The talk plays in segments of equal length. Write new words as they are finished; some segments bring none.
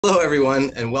Hello,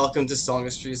 everyone, and welcome to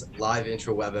Songistry's live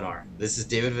intro webinar. This is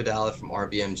David Vidala from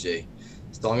RBMG.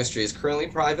 Songistry is currently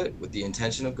private with the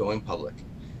intention of going public.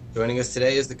 Joining us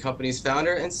today is the company's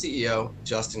founder and CEO,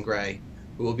 Justin Gray,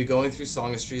 who will be going through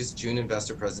Songistry's June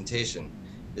investor presentation.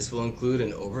 This will include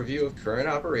an overview of current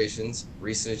operations,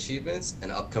 recent achievements,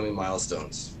 and upcoming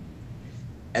milestones.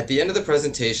 At the end of the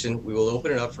presentation, we will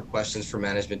open it up for questions for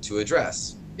management to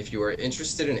address. If you are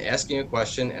interested in asking a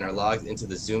question and are logged into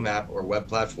the Zoom app or web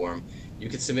platform, you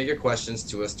can submit your questions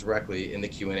to us directly in the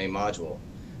Q&A module.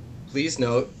 Please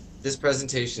note, this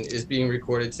presentation is being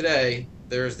recorded today,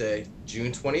 Thursday,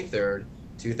 June 23rd,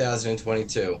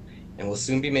 2022, and will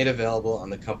soon be made available on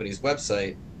the company's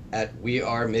website at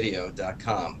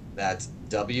wearemdio.com. That's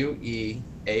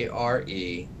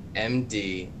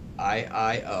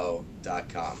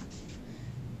WEAREMDIIO.com.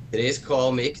 Today's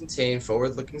call may contain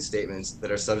forward-looking statements that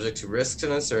are subject to risks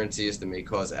and uncertainties that may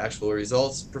cause actual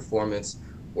results, performance,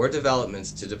 or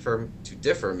developments to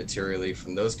differ materially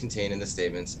from those contained in the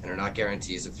statements and are not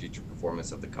guarantees of future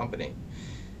performance of the company.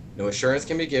 No assurance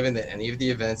can be given that any of the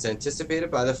events anticipated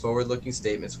by the forward-looking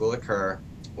statements will occur,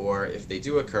 or if they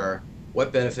do occur,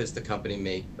 what benefits the company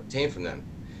may obtain from them.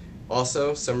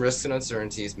 Also, some risks and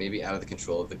uncertainties may be out of the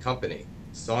control of the company.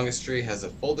 Songistry has a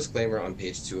full disclaimer on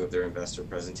page 2 of their investor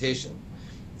presentation.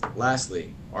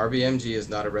 Lastly, RBMG is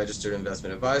not a registered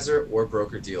investment advisor or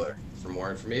broker-dealer. For more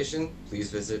information,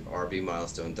 please visit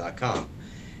rbmilestone.com.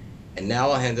 And now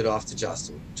I'll hand it off to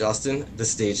Justin. Justin, the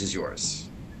stage is yours.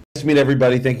 Nice to meet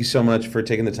everybody. Thank you so much for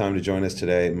taking the time to join us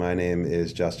today. My name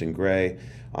is Justin Gray.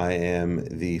 I am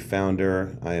the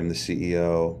founder, I am the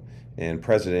CEO and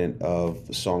president of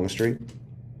Songistry.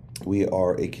 We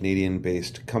are a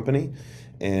Canadian-based company,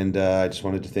 and I just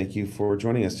wanted to thank you for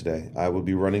joining us today. I will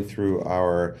be running through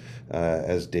our,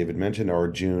 as David mentioned, our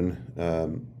June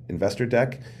investor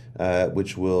deck,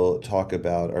 which will talk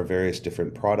about our various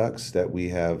different products that we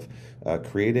have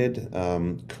created,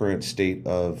 current state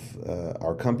of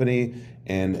our company,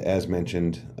 and as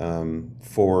mentioned,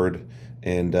 forward,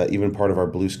 and even part of our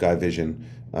blue sky vision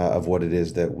of what it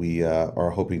is that we are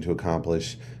hoping to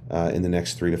accomplish in the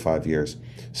next 3 to 5 years.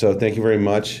 So thank you very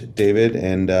much, David,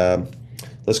 and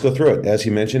let's go through it. As he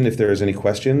mentioned, if there is any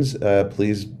questions,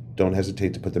 please don't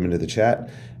hesitate to put them into the chat,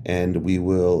 and we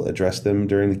will address them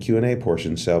during the Q&A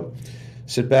portion. So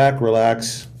sit back,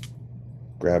 relax,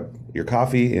 grab your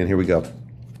coffee, and here we go.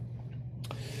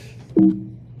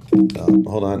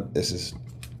 Hold on,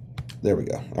 there we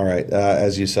go. All right,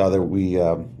 as you saw that we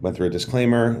went through a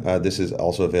disclaimer. This is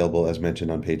also available, as mentioned,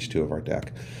 on page 2 of our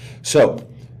deck. So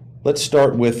let's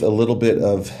start with a little bit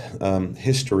of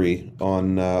history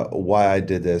on why I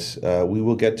did this. We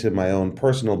will get to my own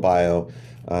personal bio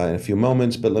in a few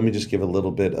moments, but let me just give a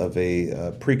little bit of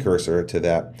a precursor to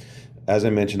that. As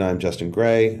I mentioned, I'm Justin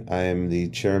Gray. I am the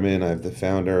chairman, I'm the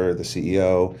founder, the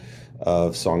CEO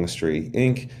of Songistry,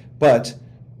 Inc. But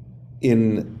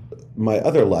in my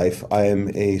other life, I am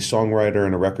a songwriter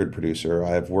and a record producer.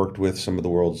 I've worked with some of the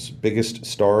world's biggest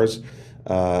stars.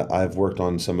 I've worked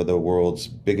on some of the world's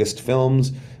biggest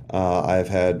films. I've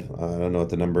had, I don't know what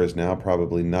the number is now,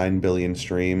 probably 9 billion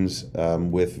streams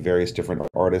with various different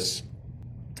artists,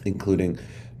 including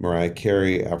Mariah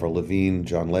Carey, Avril Lavigne,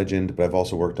 John Legend, but I've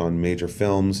also worked on major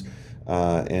films,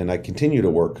 and I continue to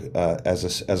work as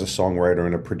a songwriter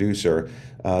and a producer.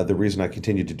 The reason I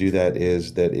continue to do that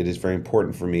is that it is very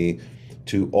important for me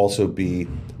to also be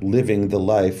living the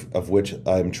life of which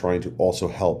I'm trying to also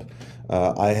help.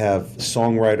 I have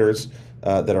songwriters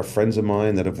that are friends of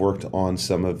mine that have worked on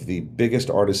some of the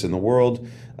biggest artists in the world,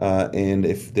 and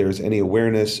if there's any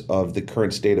awareness of the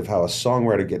current state of how a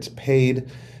songwriter gets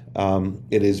paid,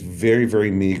 it is very,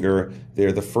 very meager.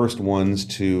 They're the first ones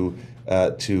to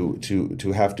have to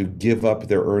give up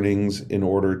their earnings in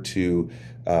order to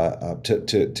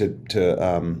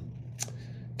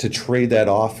trade that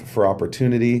off for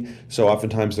opportunity. So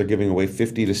oftentimes they're giving away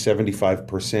 50 to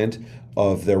 75%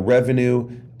 of their revenue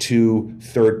to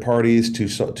third parties, to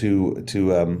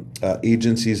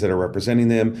agencies that are representing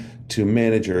them, to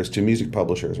managers, to music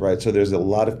publishers, right? So there's a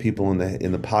lot of people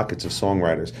in the pockets of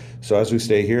songwriters. So as we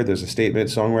stay here, there's a statement: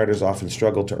 songwriters often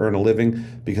struggle to earn a living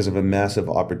because of a massive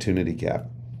opportunity gap.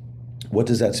 What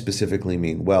does that specifically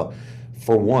mean? Well,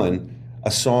 for one,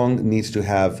 a song needs to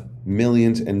have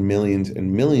millions and millions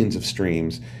and millions of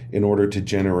streams in order to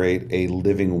generate a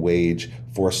living wage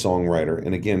for a songwriter.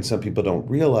 And again, some people don't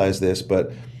realize this,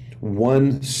 but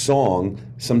one song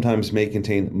sometimes may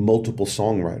contain multiple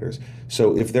songwriters.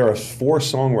 So if there are 4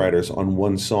 songwriters on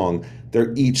one song,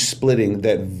 they're each splitting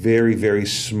that very, very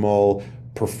small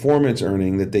performance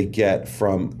earning that they get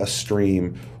from a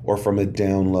stream or from a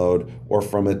download or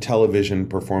from a television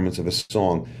performance of a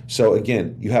song. So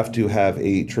again, you have to have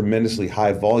a tremendously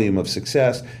high volume of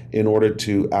success in order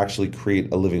to actually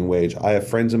create a living wage. I have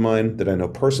friends of mine that I know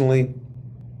personally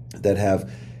that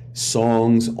have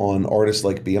songs on artists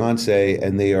like Beyonce,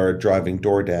 and they are driving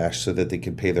DoorDash so that they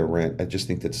can pay their rent. I just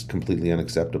think that's completely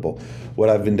unacceptable. What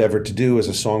I've endeavored to do as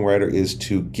a songwriter is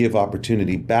to give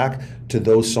opportunity back to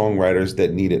those songwriters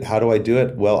that need it. How do I do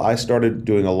it? Well, I started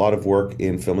doing a lot of work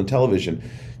in film and television.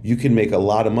 You can make a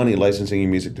lot of money licensing your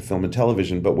music to film and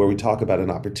television, but where we talk about an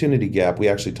opportunity gap, we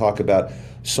actually talk about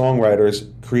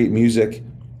songwriters create music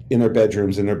in their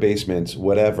bedrooms, in their basements,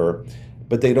 whatever,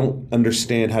 but they don't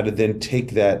understand how to then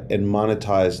take that and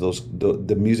monetize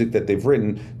the music that they've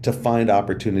written to find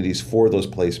opportunities for those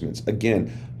placements.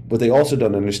 Again, what they also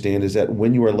don't understand is that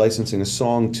when you are licensing a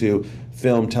song to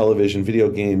film, television, video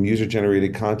game,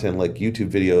 user-generated content like YouTube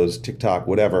videos, TikTok,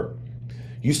 whatever,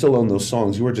 you still own those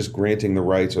songs. You are just granting the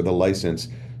rights or the license.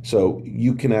 So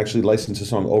you can actually license a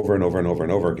song over and over and over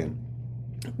and over again.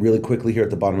 Really quickly here at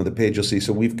the bottom of the page, you'll see,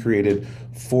 so we've created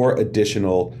 4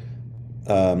 additional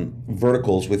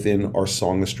verticals within our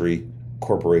Songistry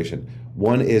corporation.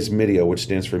 One is MDIIO, which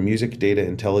stands for Music Data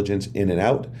Intelligence In and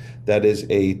Out. That is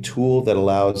a tool that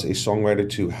allows a songwriter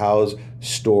to house,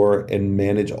 store, and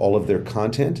manage all of their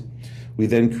content. We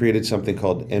then created something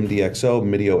called MDIIO,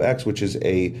 MDIIO X, which is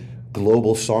a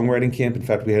global songwriting camp. In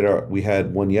fact, we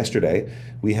had one yesterday.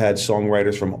 We had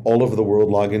songwriters from all over the world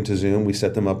log into Zoom. We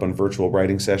set them up on virtual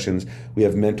writing sessions. We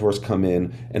have mentors come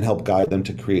in and help guide them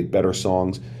to create better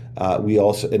songs. So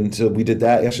we did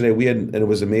that yesterday. And it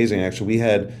was amazing actually. We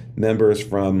had members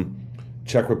from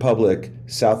Czech Republic,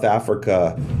 South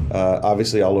Africa,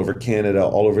 obviously all over Canada,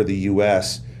 all over the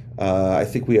US. I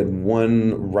think we had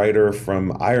one writer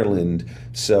from Ireland,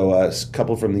 so a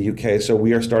couple from the UK. So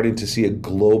we are starting to see a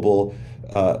global,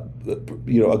 a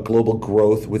global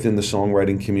growth within the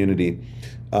songwriting community.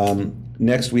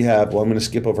 Next we have, well, I'm going to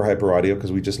skip over hyprAUDIO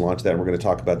because we just launched that and we're going to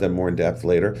talk about that more in depth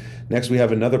later. Next we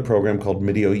have another program called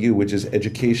MDIIO, which is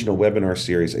educational webinar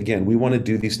series. Again, we want to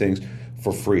do these things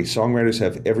for free. Songwriters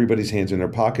have everybody's hands in their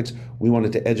pockets. We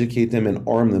wanted to educate them and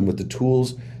arm them with the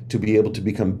tools to be able to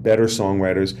become better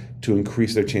songwriters, to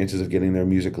increase their chances of getting their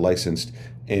music licensed,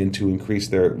 and to increase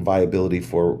their viability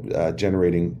for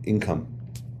generating income.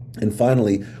 And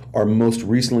finally, our most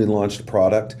recently launched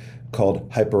product called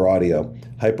hyprAUDIO.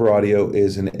 hyprAUDIO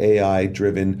is an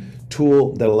AI-driven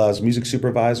tool that allows music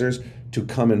supervisors to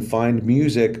come and find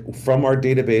music from our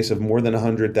database of more than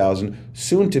 100,000,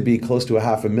 soon to be close to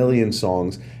 500,000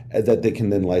 songs that they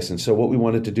can then license. So what we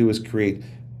wanted to do is create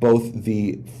both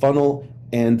the funnel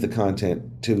and the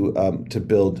content to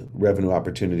build revenue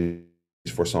opportunities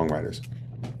for songwriters.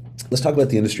 Let's talk about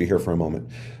the industry here for a moment.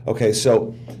 Okay,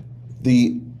 so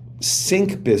the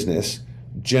sync business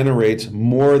generates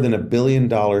more than $1 billion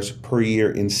per year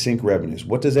in sync revenues.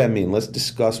 What does that mean? Let's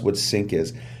discuss what sync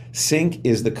is. Sync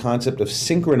is the concept of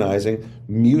synchronizing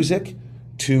music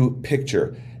to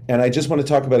picture. And I just want to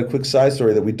talk about a quick side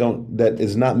story that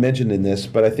is not mentioned in this,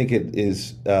 but I think it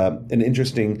is an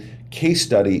interesting case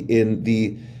study in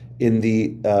the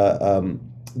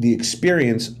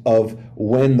experience of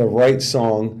when the right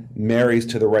song marries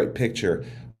to the right picture.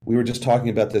 We were just talking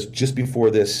about this just before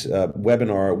this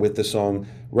webinar with the song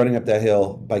 "Running Up That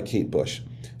Hill" by Kate Bush.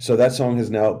 So that song has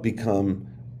now become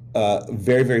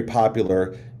very, very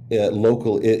popular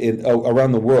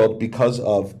around the world because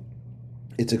of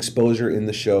its exposure in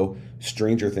the show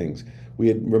Stranger Things. We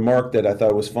had remarked that I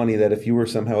thought it was funny that if you were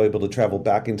somehow able to travel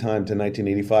back in time to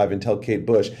 1985 and tell Kate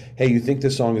Bush, hey, you think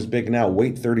this song is big now,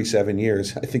 wait 37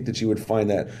 years, I think that she would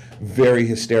find that very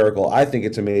hysterical. I think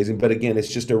it's amazing, but again,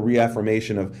 it's just a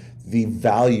reaffirmation of the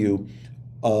value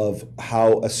of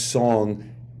how a song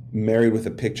married with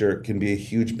a picture can be a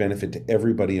huge benefit to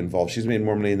everybody involved. She's made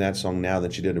more money in that song now than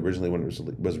she did originally when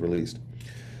it was released.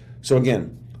 So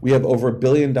again, we have over $1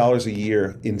 billion a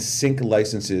year in sync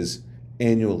licenses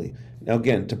annually. Now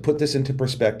again, to put this into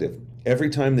perspective,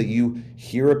 every time that you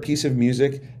hear a piece of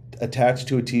music attached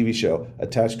to a TV show,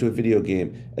 attached to a video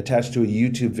game, attached to a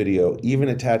YouTube video, even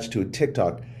attached to a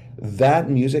TikTok, that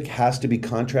music has to be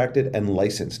contracted and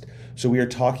licensed. So we are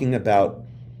talking about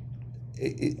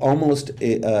almost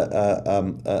an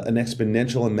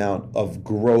exponential amount of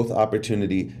growth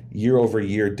opportunity year over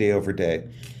year, day over day.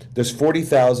 There's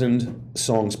 40,000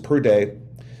 songs per day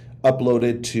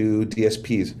uploaded to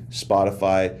DSPs,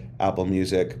 Spotify, Apple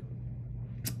Music,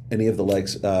 any of the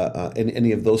likes,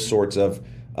 any of those sorts of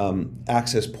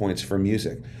access points for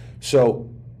music. So,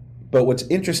 but what's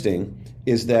interesting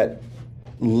is that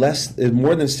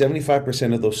more than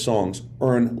 75% of those songs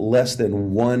earn less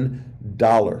than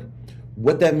 $1.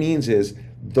 What that means is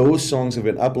Those songs have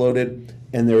been uploaded,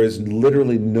 and there is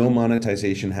literally no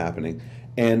monetization happening.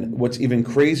 And what's even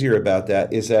crazier about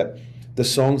that is that the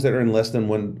songs that are in less than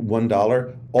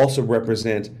 $1 also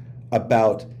represent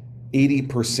about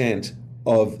 80%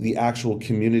 of the actual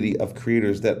community of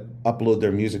creators that upload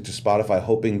their music to Spotify,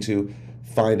 hoping to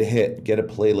find a hit, get a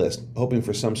playlist, hoping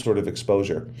for some sort of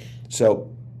exposure.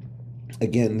 So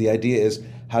again, the idea is,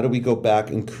 how do we go back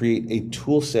and create a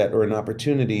tool set or an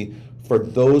opportunity for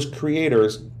those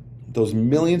creators, those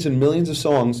millions and millions of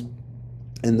songs,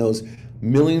 and those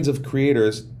millions of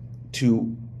creators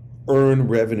to earn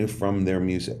revenue from their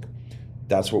music?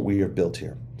 That's what we have built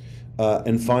here.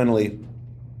 And finally,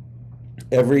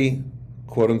 every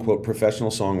quote-unquote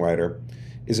professional songwriter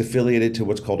is affiliated to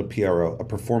what's called a PRO, a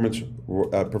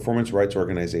performance rights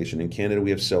organization. In Canada,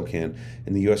 we have SOCAN.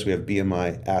 In the US, we have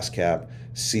BMI, ASCAP,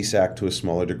 CSAC to a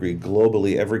smaller degree.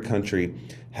 Globally, every country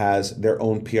has their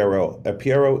own PRO. A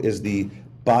PRO is the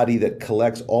body that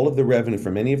collects all of the revenue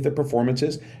from any of the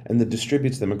performances and then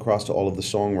distributes them across to all of the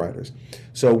songwriters.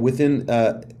 So within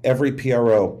every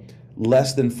PRO,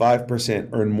 less than 5%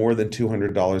 earn more than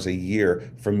 $200 a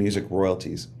year from music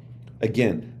royalties.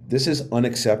 Again, this is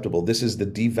unacceptable. This is the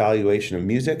devaluation of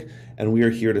music, and we are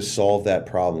here to solve that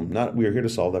problem. Not we are here to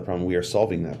solve that problem, we are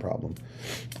solving that problem.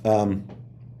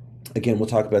 Again, we'll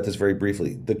talk about this very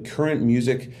briefly. The current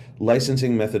music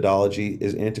licensing methodology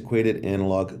is antiquated,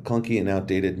 analog, clunky, and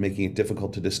outdated, making it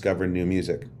difficult to discover new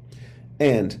music.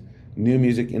 And the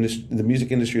music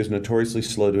industry is notoriously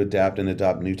slow to adapt and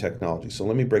adopt new technology. So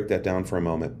let me break that down for a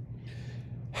moment.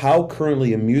 How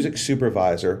currently a music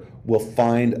supervisor will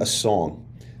find a song.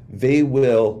 They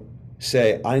will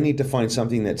say, I need to find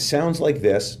something that sounds like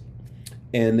this,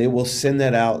 and they will send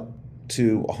that out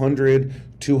to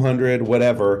 100, 200,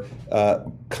 whatever,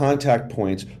 contact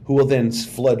points, who will then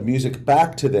flood music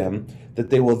back to them that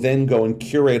they will then go and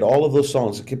curate all of those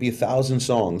songs. It could be 1,000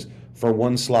 songs for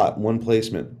one slot, one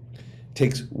placement. It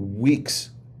takes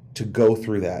weeks to go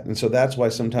through that. And so that's why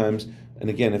sometimes, and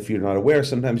again, if you're not aware,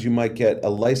 sometimes you might get a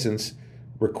license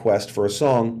request for a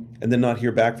song and then not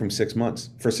hear back for 6 months.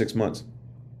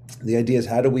 The idea is,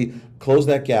 how do we close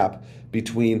that gap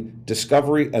between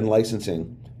discovery and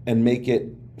licensing and make it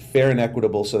fair and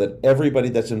equitable so that everybody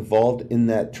that's involved in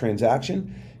that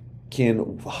transaction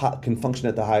can function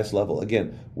at the highest level?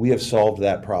 Again, we have solved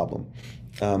that problem.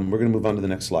 We're going to move on to the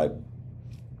next slide.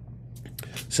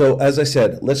 So as I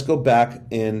said, let's go back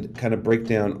and kind of break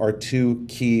down our two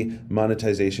key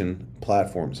monetization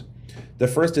platforms. The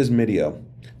first is MDIIO.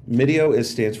 MDIIO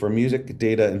stands for Music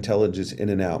Data Intelligence In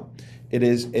and Out. It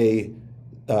is a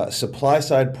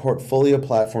supply-side portfolio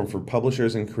platform for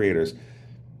publishers and creators.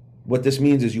 What this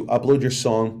means is you upload your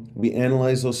song, we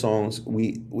analyze those songs,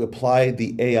 we apply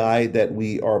the AI that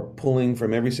we are pulling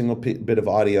from every single bit of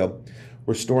audio,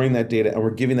 we're storing that data, and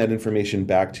we're giving that information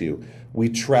back to you. We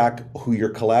track who your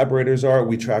collaborators are,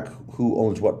 we track who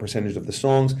owns what percentage of the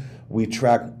songs, we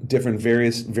track different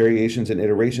variations and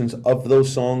iterations of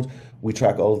those songs, we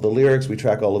track all of the lyrics, we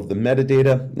track all of the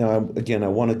metadata. Now, again, I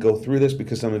want to go through this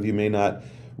because some of you may not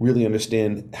really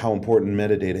understand how important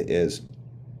metadata is.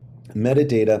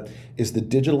 Metadata is the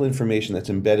digital information that's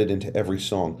embedded into every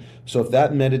song. So if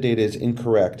that metadata is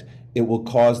incorrect, it will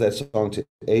cause that song to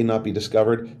A, not be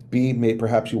discovered, B,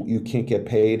 perhaps you can't get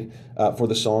paid for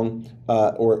the song,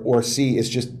 or C, it's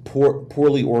just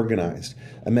poorly organized.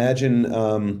 Imagine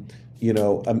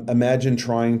imagine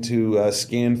trying to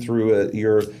scan through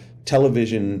your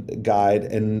television guide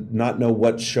and not know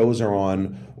what shows are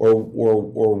on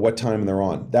or what time they're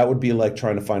on. That would be like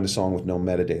trying to find a song with no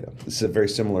metadata. This is a very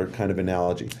similar kind of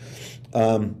analogy.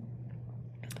 And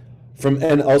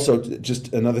also,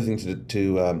 just another thing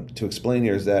to explain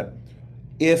here is that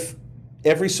if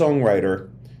every songwriter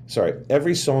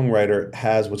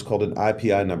has what's called an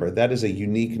IPI number. That is a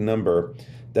unique number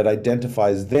that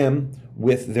identifies them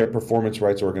with their performance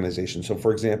rights organization. So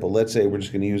for example, let's say we're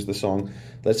just going to use the song.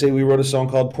 Let's say we wrote a song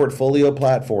called MDIIO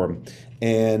Platform,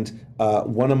 and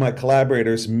one of my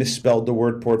collaborators misspelled the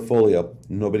word portfolio.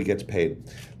 Nobody gets paid.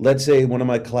 Let's say one of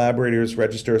my collaborators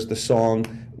registers the song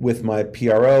with my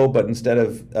PRO, but instead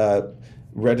of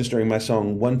registering my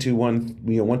song 1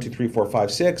 2 3 4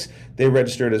 5 6, they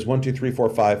register it as 1 2 3 4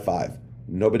 5 5.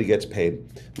 Nobody gets paid.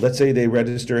 Let's say they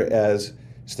register it as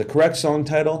it's the correct song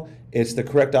title, it's the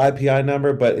correct IPI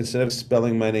number, but instead of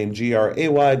spelling my name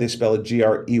Gray, they spell it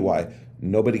Grey.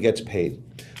 Nobody gets paid.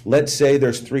 Let's say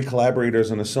there's 3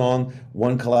 collaborators on a song.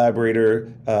 One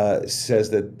collaborator says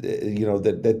that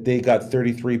that they got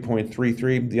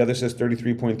 33.33. The other says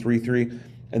 33.33.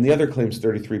 and the other claims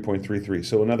 33.33.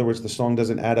 So in other words, the song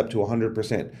doesn't add up to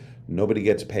 100%. Nobody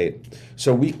gets paid.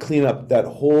 So we clean up that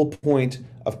whole point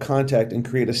of contact and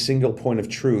create a single point of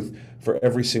truth for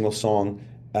every single song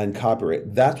and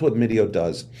copyright. That's what MDIIO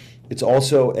does. It's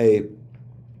also a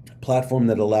platform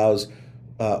that allows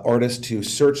artists to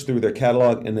search through their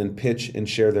catalog and then pitch and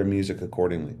share their music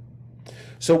accordingly.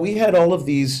 So we had all of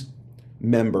these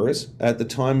members at the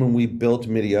time when we built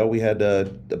MDIIO. We had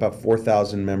about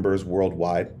 4,000 members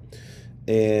worldwide,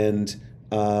 and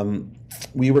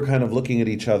we were kind of looking at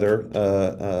each other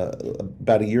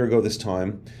about a year ago this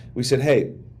time. We said,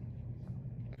 hey,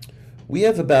 we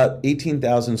have about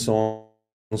 18,000 songs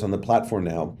on the platform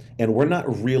now, and we're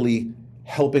not really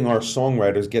helping our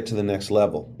songwriters get to the next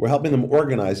level. We're helping them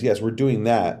organize. Yes, we're doing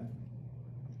that.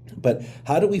 But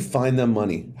how do we find them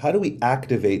money? How do we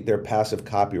activate their passive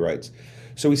copyrights?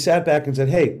 So we sat back and said,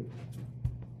 hey,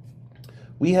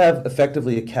 we have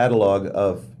effectively a catalog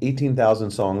of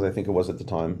 18,000 songs, I think it was at the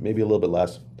time, maybe a little bit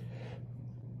less.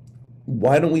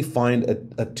 Why don't we find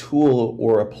a tool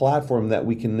or a platform that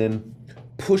we can then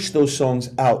push those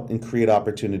songs out and create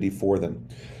opportunity for them?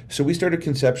 So we started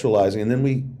conceptualizing, and then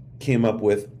we came up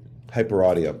with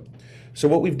hyprAUDIO. So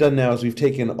what we've done now is we've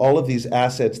taken all of these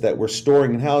assets that we're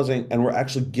storing and housing, and we're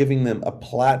actually giving them a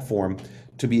platform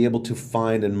to be able to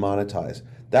find and monetize.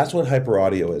 That's what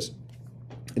hyprAUDIO is.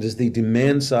 It is the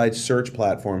demand-side search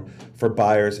platform for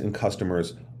buyers and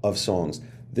customers of songs.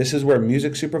 This is where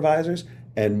music supervisors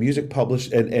and music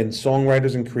and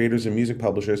songwriters and creators and music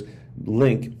publishers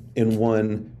link in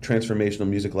one transformational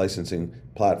music licensing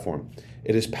platform.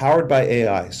 It is powered by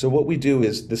AI. So what we do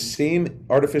is the same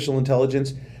artificial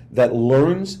intelligence that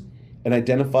learns and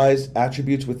identifies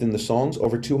attributes within the songs,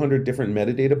 over 200 different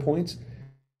metadata points,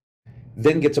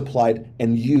 then gets applied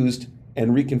and used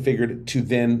and reconfigured to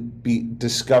then be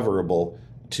discoverable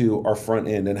to our front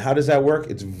end. And how does that work?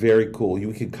 It's very cool.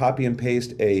 You can copy and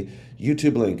paste a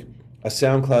YouTube link, a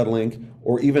SoundCloud link,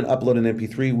 or even upload an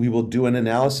MP3. We will do an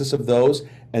analysis of those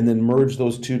and then merge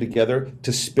those two together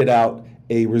to spit out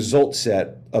a result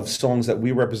set of songs that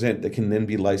we represent that can then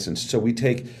be licensed. So we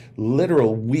take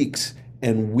literal weeks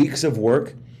and weeks of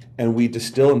work, and we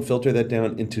distill and filter that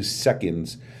down into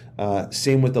seconds.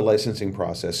 Same with the licensing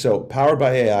process. So powered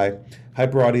by AI,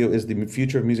 hyprAUDIO is the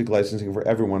future of music licensing for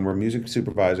everyone, where music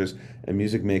supervisors and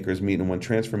music makers meet in one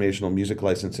transformational music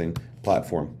licensing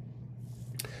platform.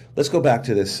 Let's go back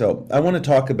to this. So I want to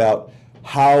talk about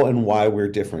how and why we're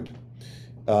different.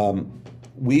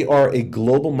 We are a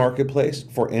global marketplace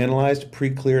for analyzed,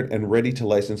 pre-cleared, and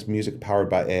ready-to-license music powered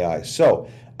by AI. So,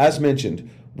 as mentioned,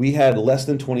 we had less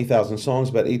than 20,000 songs,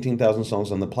 about 18,000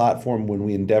 songs on the platform when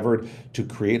we endeavored to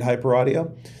create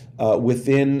hyprAUDIO.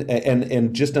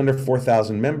 And just under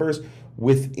 4,000 members.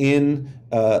 Within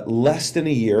less than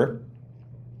a year,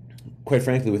 quite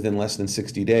frankly, within less than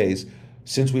 60 days,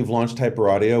 since we've launched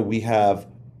hyprAUDIO,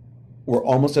 we're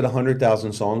almost at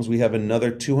 100,000 songs. We have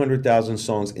another 200,000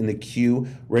 songs in the queue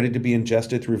ready to be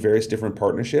ingested through various different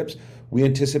partnerships. We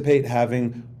anticipate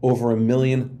having over 1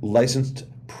 million licensed,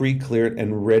 pre-cleared,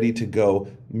 and ready to go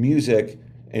music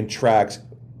and tracks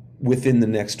within the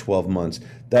next 12 months.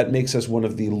 That makes us one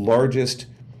of the largest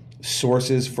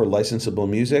sources for licensable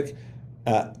music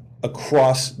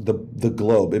across the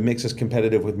globe. It makes us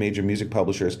competitive with major music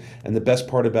publishers. And the best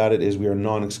part about it is we are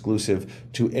non-exclusive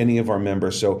to any of our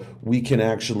members. So we can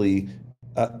actually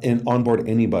onboard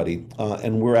anybody.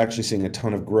 And we're actually seeing a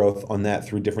ton of growth on that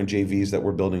through different JVs that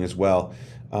we're building as well.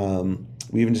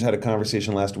 We even just had a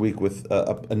conversation last week with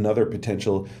another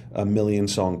potential million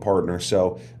song partner.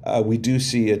 So we do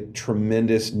see a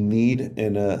tremendous need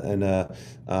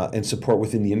and support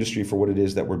within the industry for what it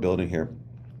is that we're building here.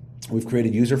 We've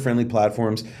created user-friendly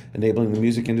platforms enabling the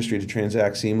music industry to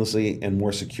transact seamlessly and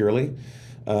more securely.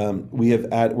 We're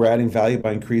adding value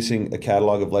by increasing a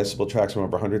catalog of licensable tracks from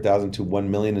over 100,000 to 1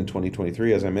 million in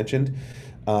 2023, as I mentioned.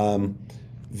 The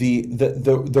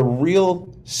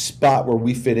real spot where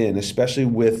we fit in, especially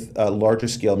with larger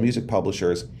scale music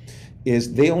publishers,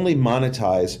 is they only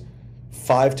monetize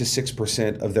 5 to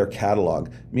 6% of their catalog,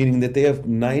 meaning that they have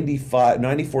 94 to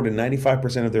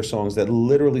 95% of their songs that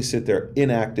literally sit there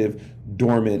inactive,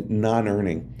 dormant,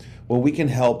 non-earning. Well, we can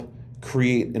help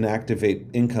create and activate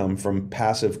income from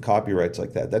passive copyrights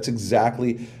like that. That's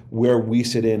exactly where we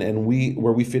sit in, and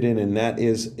where we fit in, and that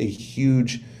is a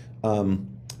huge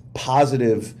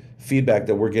positive feedback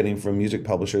that we're getting from music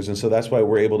publishers. And so that's why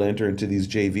we're able to enter into these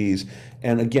JVs.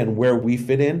 And again, where we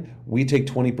fit in, we take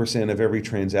 20% of every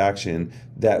transaction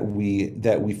that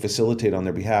we facilitate on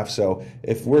their behalf. So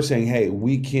if we're saying, hey,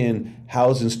 we can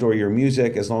house and store your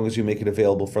music as long as you make it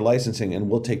available for licensing, and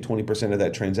we'll take 20% of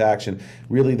that transaction,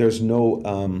 really there's no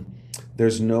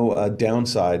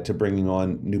downside to bringing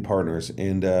on new partners.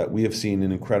 And we have seen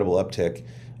an incredible uptick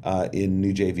in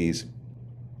new JVs.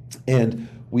 And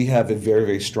we have a very,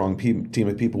 very strong team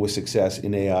of people with success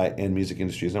in AI and music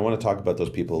industries. And I want to talk about those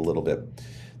people a little bit.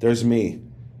 There's me,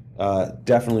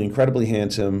 definitely incredibly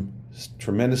handsome,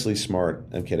 tremendously smart.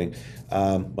 I'm kidding.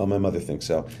 Well, my mother thinks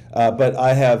so. But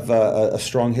I have a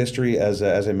strong history, as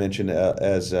I mentioned,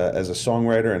 as a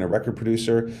songwriter and a record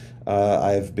producer.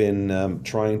 I've been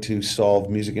trying to solve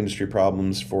music industry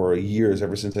problems for years,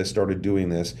 ever since I started doing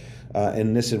this.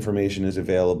 And this information is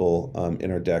available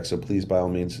in our deck, so please, by all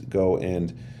means, go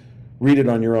and read it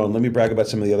on your own. Let me brag about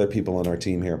some of the other people on our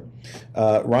team here.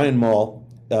 Ryan Mall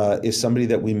is somebody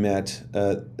that we met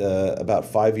about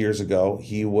 5 years ago.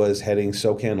 He was heading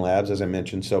SOCAN Labs. As I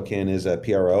mentioned, SOCAN is a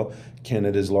PRO,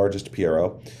 Canada's largest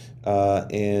PRO.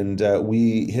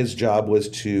 His job was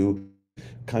to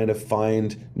kind of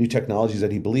find new technologies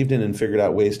that he believed in and figured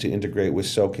out ways to integrate with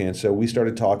SOCAN. So we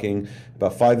started talking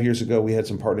about 5 years ago. We had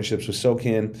some partnerships with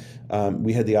SOCAN.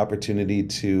 We had the opportunity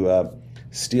to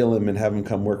steal him and have him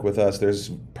come work with us. There's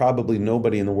probably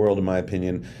nobody in the world, in my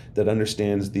opinion, that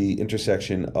understands the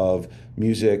intersection of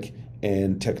music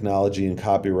and technology and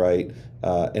copyright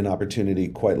and opportunity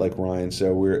quite like Ryan.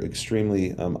 So we're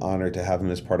extremely honored to have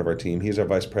him as part of our team. He's our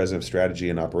Vice President of Strategy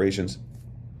and Operations.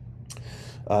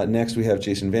 Next, we have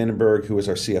Jason Vandenberg, who is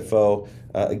our CFO.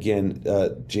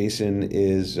 Jason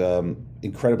is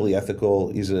incredibly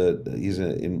ethical. He's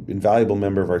an invaluable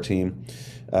member of our team.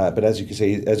 But as you can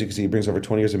see, he brings over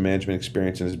 20 years of management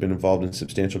experience and has been involved in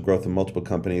substantial growth of multiple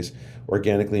companies,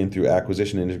 organically and through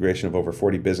acquisition and integration of over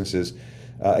 40 businesses.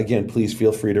 Please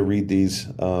feel free to read these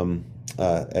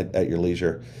at your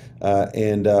leisure.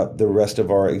 The rest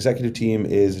of our executive team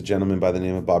is a gentleman by the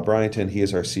name of Bob Bryantton. He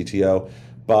is our CTO.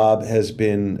 Bob has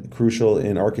been crucial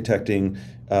in architecting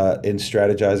and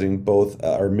strategizing both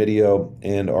our MDIIO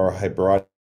and our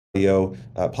hyprAUDIO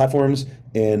platforms,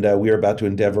 and we are about to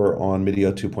endeavor on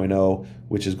MDIIO 2.0,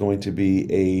 which is going to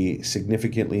be a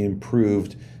significantly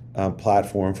improved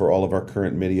platform for all of our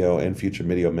current MDIIO and future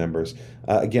MDIIO members.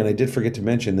 I did forget to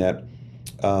mention that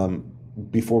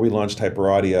before we launched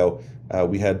hyprAUDIO,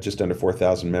 we had just under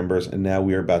 4,000 members, and now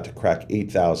we are about to crack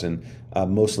 8,000,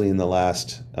 mostly in the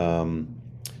last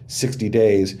 60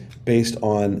 days, based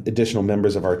on additional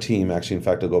members of our team. Actually, in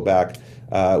fact, I'll go back.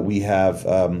 We have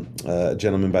a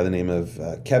gentleman by the name of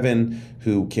Kevin,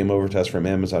 who came over to us from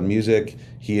Amazon Music.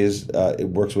 He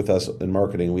works with us in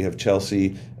marketing. We have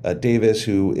Chelsea Davis,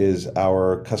 who is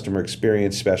our customer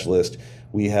experience specialist.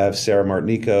 We have Sarah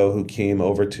Martinico, who came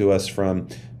over to us from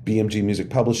BMG Music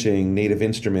Publishing, Native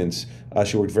Instruments.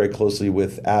 She worked very closely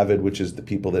with Avid, which is the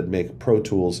people that make Pro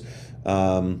Tools.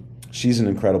 She's an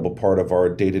incredible part of our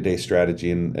day-to-day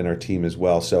strategy and our team as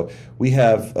well. So we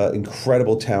have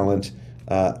incredible talent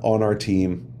on our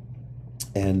team,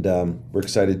 and we're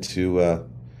excited to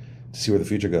see where the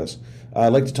future goes. I'd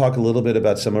like to talk a little bit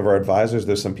about some of our advisors.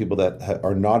 There's some people that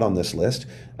are not on this list,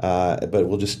 but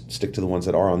we'll just stick to the ones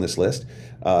that are on this list.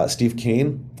 Steve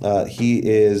Kane, he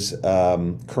is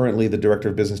currently the Director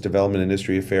of Business Development and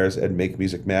Industry Affairs at Make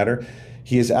Music Matter.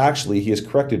 He has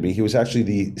corrected me, he was actually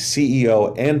the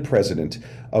CEO and President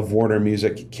of Warner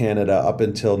Music Canada up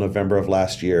until November of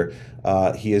last year.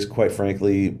 He is, quite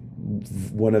frankly,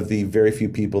 one of the very few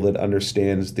people that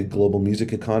understands the global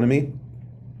music economy.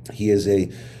 He is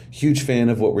a huge fan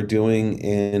of what we're doing,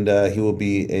 and he will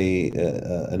be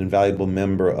an invaluable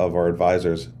member of our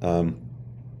advisors. I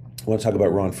want to talk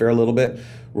about Ron Fair a little bit.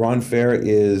 Ron Fair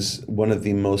is one of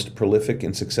the most prolific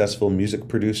and successful music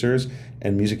producers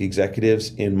and music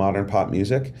executives in modern pop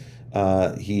music.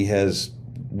 He has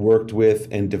worked with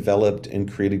and developed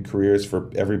and created careers for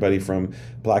everybody from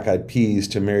Black Eyed Peas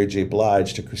to Mary J.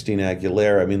 Blige to Christina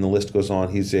Aguilera. I mean, the list goes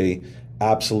on. He's a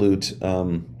absolute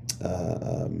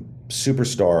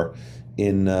superstar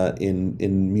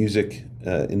in music,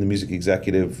 in the music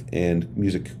executive and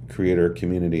music creator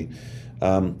community.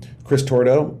 Chris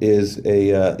Tordo is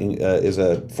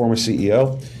a former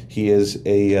CEO. He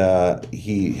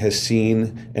has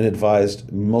seen and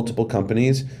advised multiple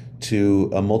companies to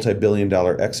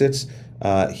multi-billion-dollar exits.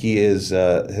 He has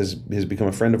become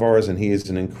a friend of ours, and he is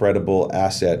an incredible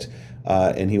asset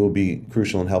and he will be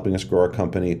crucial in helping us grow our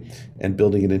company and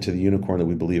building it into the unicorn that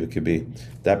we believe it could be.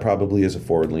 That probably is a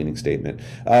forward-leaning statement.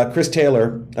 Chris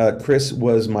Taylor. Chris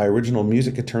was my original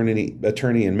music attorney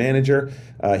and manager.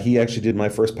 He actually did my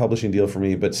first publishing deal for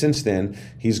me, but since then,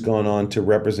 he's gone on to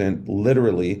represent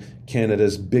literally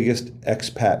Canada's biggest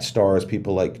expat stars,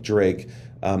 people like Drake,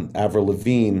 Avril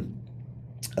Lavigne,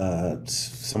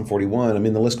 Sum 41. I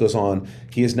mean, the list goes on.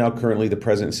 He is now currently the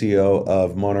president and CEO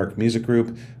of Monarch Music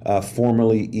Group,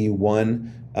 formerly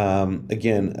E1.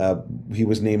 He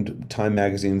was named Time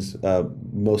Magazine's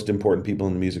most important people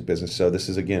in the music business. So this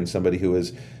is, again, somebody who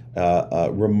is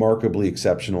remarkably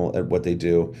exceptional at what they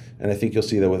do. And I think you'll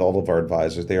see that with all of our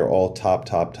advisors. They are all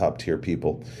top tier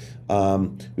people.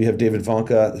 We have David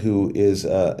Vonka, who is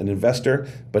an investor,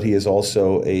 but he is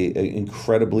also a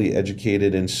incredibly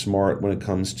educated and smart when it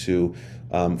comes to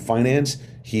finance.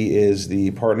 He is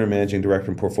the partner, managing director,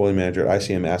 and portfolio manager at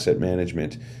ICM Asset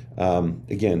Management.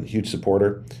 Again, huge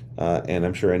supporter, and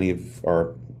I'm sure any of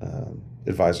our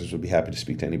advisors would be happy to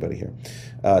speak to anybody here.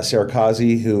 Sarah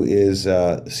Kazi, who is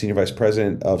Senior Vice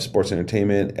President of Sports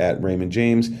Entertainment at Raymond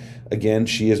James. Again,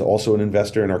 she is also an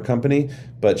investor in our company,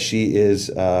 but she is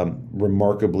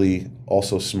remarkably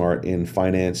also smart in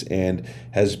finance and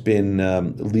has been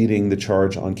leading the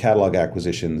charge on catalog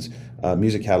acquisitions,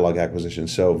 music catalog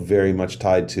acquisitions, so very much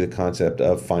tied to the concept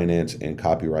of finance and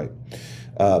copyright.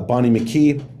 Bonnie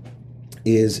McKee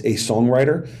is a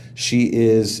songwriter. She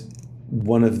is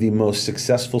one of the most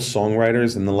successful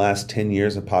songwriters in the last 10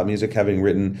 years of pop music, having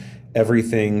written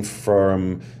everything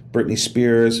from Britney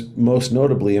Spears, most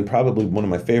notably, and probably one of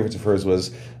my favorites of hers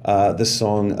was this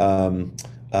song,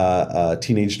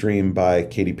 Teenage Dream by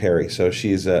Katy Perry. So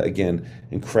she is, again,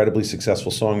 incredibly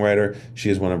successful songwriter. She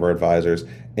is one of our advisors.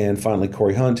 And finally,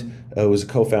 Corey Hunt, who is a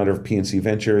co-founder of PNC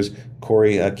Ventures.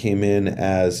 Corey came in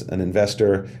as an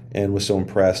investor and was so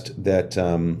impressed that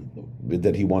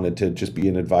that he wanted to just be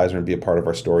an advisor and be a part of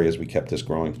our story as we kept this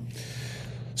growing.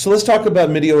 So let's talk about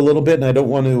MDIIO a little bit, and I don't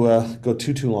want to go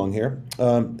too long here.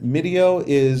 MDIIO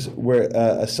is where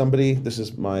this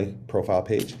is my profile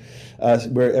page,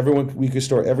 where we can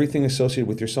store everything associated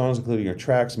with your songs, including your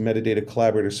tracks, metadata,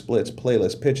 collaborators, splits,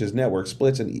 playlists, pitches, networks,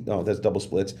 splits, and that's double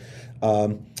splits.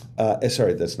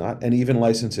 Sorry, that's not, and even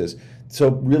licenses. So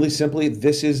really simply,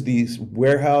 this is the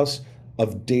warehouse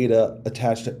of data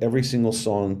attached to every single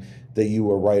song that you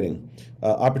are writing.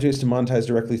 Opportunities to monetize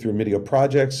directly through MDIIO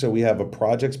projects. So we have a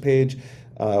projects page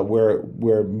where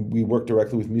we work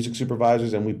directly with music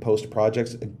supervisors and we post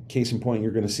projects. A case in point,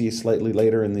 you're going to see slightly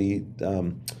later in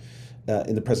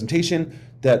the presentation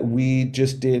that we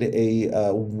just did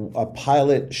a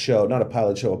pilot show, not a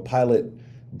pilot show, a pilot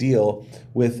deal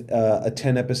with a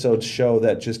 10 episode show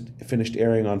that just finished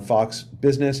airing on Fox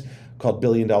Business called $1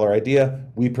 Billion Idea.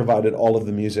 We provided all of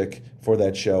the music for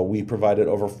that show. We provided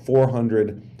over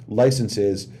 400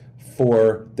 licenses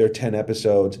for their 10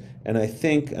 episodes. And I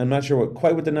think, I'm not sure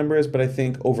quite what the number is, but I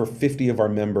think over 50 of our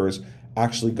members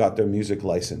actually got their music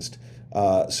licensed.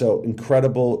 So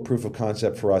incredible proof of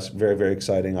concept for us. Very, very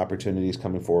exciting opportunities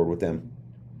coming forward with them.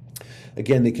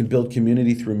 Again, they can build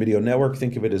community through MDIIO Network.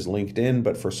 Think of it as LinkedIn,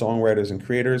 but for songwriters and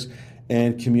creators,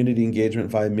 and community engagement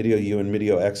via MDIIO and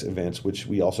MDIIO X events, which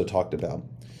we also talked about.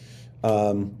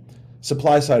 The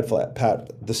supply side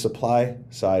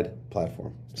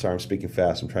platform. Sorry, I'm speaking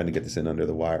fast. I'm trying to get this in under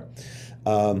the wire.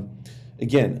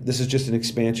 Again, this is just an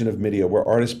expansion of MDIIO, where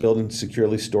artists build and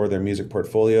securely store their music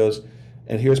portfolios.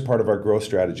 And here's part of our growth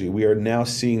strategy. We are now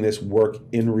seeing this work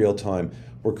in real time.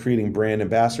 We're creating brand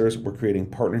ambassadors. We're creating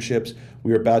partnerships.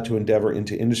 We are about to endeavor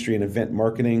into industry and event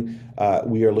marketing.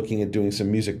 We are looking at doing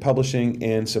some music publishing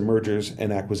and some mergers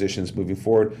and acquisitions moving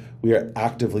forward. We are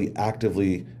actively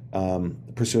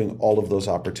pursuing all of those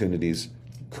opportunities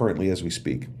currently as we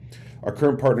speak. Our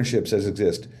current partnerships as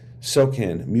exist: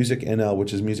 SoCan, Music NL,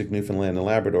 which is Music Newfoundland and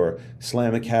Labrador,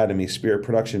 Slam Academy, Spirit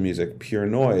Production Music, Pure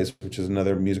Noise, which is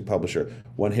another music publisher,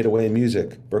 One Hit Away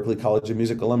Music, Berklee College of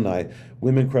Music alumni,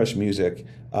 Women Crush Music.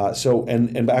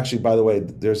 And actually, by the way,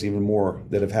 there's even more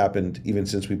that have happened even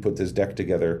since we put this deck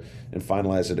together and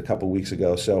finalized it a couple weeks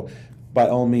ago. So by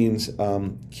all means,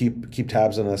 keep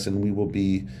tabs on us, and we will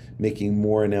be making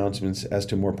more announcements as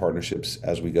to more partnerships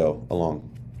as we go along.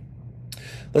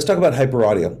 Let's talk about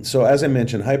hyprAUDIO. So as I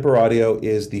mentioned, hyprAUDIO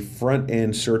is the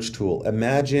front-end search tool.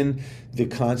 Imagine the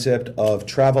concept of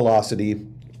Travelocity,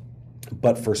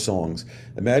 but for songs.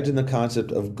 Imagine the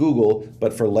concept of Google,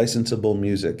 but for licensable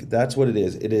music. That's what it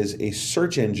is. It is a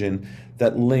search engine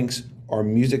that links our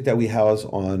music that we house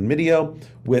on MDIIO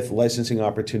with licensing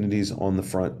opportunities on the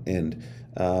front end.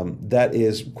 That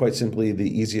is quite simply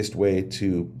the easiest way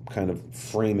to kind of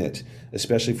frame it,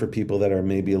 especially for people that are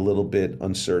maybe a little bit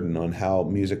uncertain on how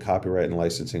music copyright and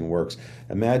licensing works.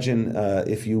 Imagine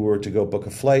if you were to go book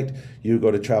a flight, you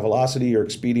go to Travelocity or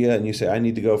Expedia and you say, I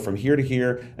need to go from here to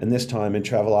here and this time, and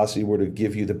Travelocity were to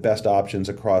give you the best options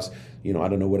across, I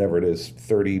don't know, whatever it is,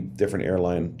 30 different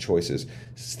airline choices.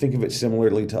 Think of it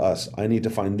similarly to us. I need to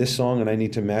find this song and I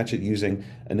need to match it using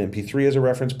an MP3 as a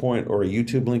reference point, or a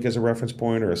YouTube link as a reference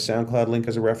point, or a SoundCloud link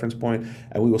as a reference point,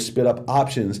 and we will spit up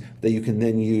options that you can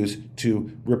then use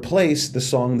to replace the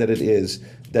song that it is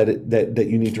that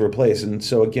you need to replace. And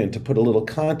so again, to put a little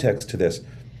context to this,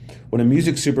 when a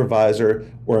music supervisor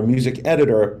or a music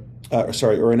editor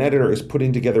or an editor is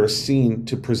putting together a scene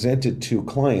to present it to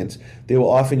clients, they will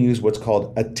often use what's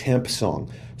called a temp song.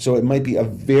 So it might be a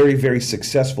very, very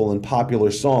successful and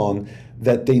popular song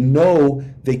that they know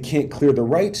they can't clear the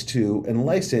rights to and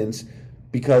license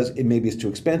because maybe it's too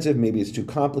expensive, maybe it's too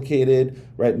complicated,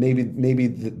 right? Maybe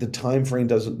the time frame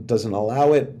doesn't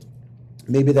allow it.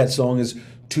 Maybe that song is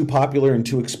too popular and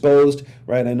too exposed,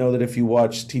 right? I know that if you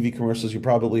watch TV commercials, you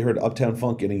probably heard Uptown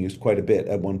Funk getting used quite a bit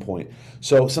at one point.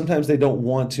 So sometimes they don't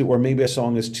want to, or maybe a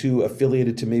song is too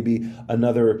affiliated to maybe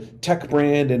another tech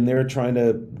brand and they're trying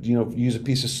to, use a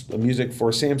piece of music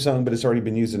for Samsung, but it's already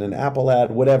been used in an Apple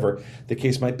ad, whatever the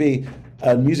case might be.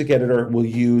 A music editor will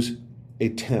use a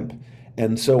temp.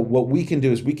 And so what we can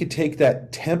do is we could take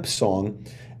that temp song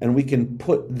and we can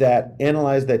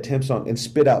analyze that temp song and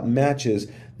spit out matches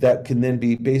that can then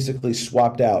be basically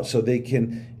swapped out. So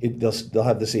they'll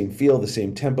have the same feel, the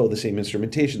same tempo, the same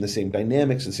instrumentation, the same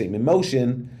dynamics, the same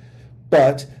emotion,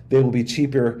 but they will be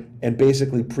cheaper and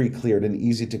basically pre-cleared and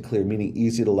easy to clear, meaning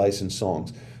easy to license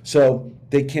songs. So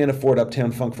they can't afford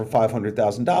Uptown Funk for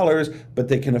 $500,000, but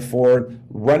they can afford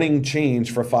Running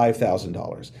Change for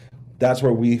 $5,000. That's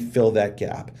where we fill that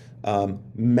gap.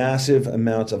 Massive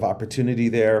amounts of opportunity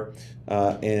there.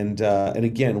 And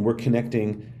again, we're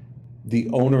connecting the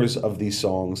owners of these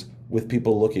songs with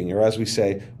people looking, or as we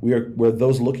say, where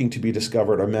those looking to be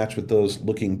discovered are matched with those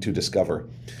looking to discover.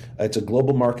 It's a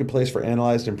global marketplace for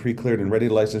analyzed and pre-cleared and ready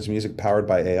to license music powered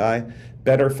by AI.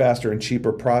 Better, faster, and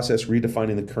cheaper process,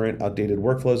 redefining the current outdated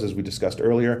workflows, as we discussed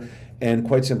earlier. And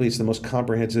quite simply, it's the most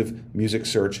comprehensive music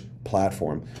search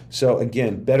platform. So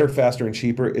again, better, faster, and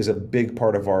cheaper is a big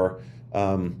part of our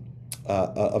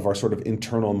sort of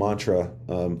internal mantra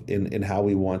in how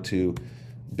we want to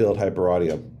build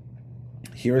hypRAUDIO.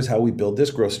 Here is how we build this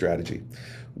growth strategy.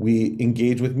 We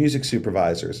engage with music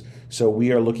supervisors. So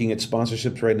we are looking at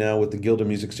sponsorships right now with the Guild of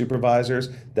Music Supervisors.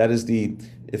 That is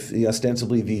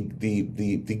ostensibly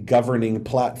the governing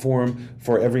platform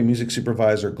for every music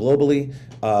supervisor globally.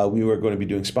 We are going to be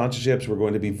doing sponsorships. We're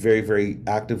going to be very, very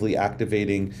actively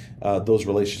activating those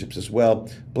relationships as well.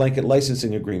 Blanket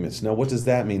licensing agreements. Now, what does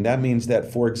that mean? That means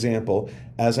that, for example,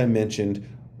 as I mentioned,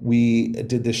 we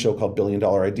did this show called $1 Billion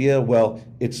Idea. Well,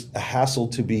 it's a hassle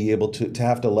to be able to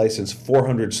have to license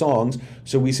 400 songs.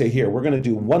 So we say, here, we're going to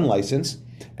do one license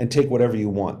and take whatever you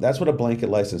want. That's what a blanket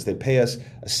license. They pay us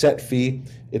a set fee.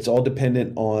 It's all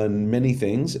dependent on many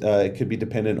things. It could be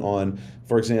dependent on,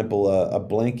 for example, a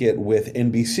blanket with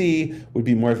NBC would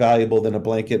be more valuable than a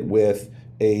blanket with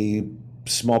a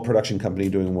small production company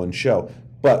doing one show.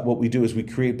 But what we do is we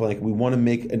create blanket. We want to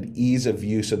make an ease of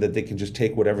use so that they can just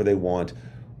take whatever they want.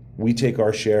 We take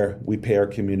our share, we pay our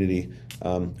community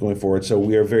going forward. So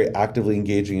we are very actively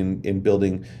engaging in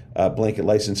building blanket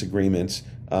license agreements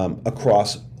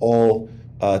across all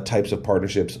types of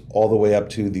partnerships, all the way up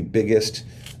to the biggest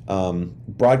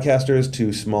broadcasters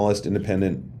to smallest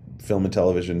independent film and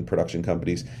television production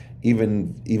companies,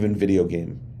 even video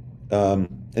game.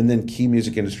 And then key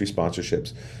music industry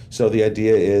sponsorships. So the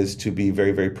idea is to be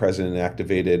very, very present and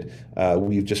activated.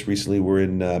 We've just recently were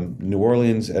in New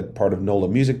Orleans at part of NOLA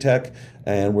Music Tech,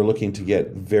 and we're looking to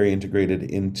get very integrated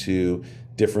into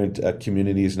different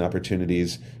communities and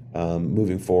opportunities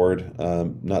moving forward,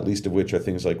 not least of which are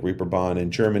things like Reeperbahn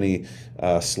in Germany,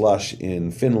 Slush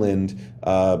in Finland,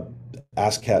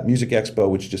 ASCAP Music Expo,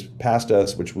 which just passed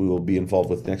us, which we will be involved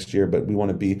with next year, but we want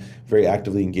to be very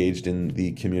actively engaged in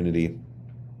the community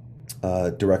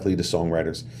directly to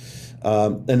songwriters.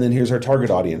 And then here's our target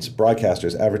audience: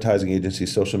 broadcasters, advertising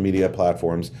agencies, social media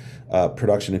platforms,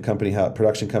 production companies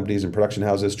and production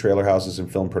houses, trailer houses, and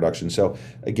film production. So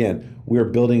again, we're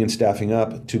building and staffing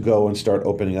up to go and start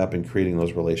opening up and creating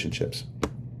those relationships.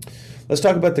 Let's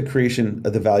talk about the creation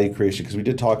of the value creation, because we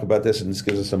did talk about this, and this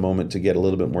gives us a moment to get a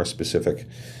little bit more specific.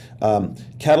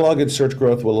 Catalog and search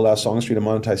growth will allow Songistry to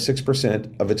monetize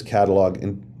 6% of its catalog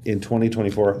in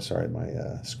 2024. Sorry, my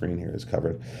screen here is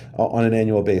covered on an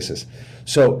annual basis.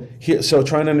 So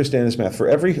trying to understand this math, for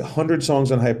every 100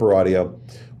 songs on hypRAUDIO,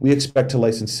 we expect to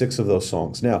license 6 of those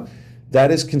songs. Now, that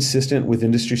is consistent with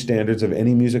industry standards of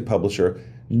any music publisher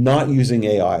not using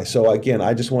AI. So again,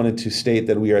 I just wanted to state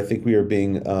that I think we are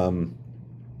being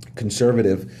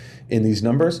conservative in these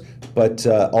numbers, but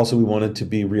also we wanted to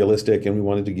be realistic and we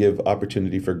wanted to give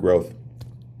opportunity for growth.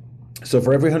 So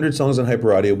for every 100 songs on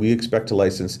hypRAUDIO, we expect to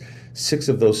license 6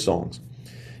 of those songs.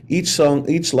 Each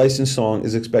licensed song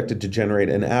is expected to generate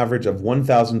an average of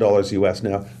 $1,000 US.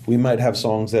 Now, we might have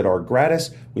songs that are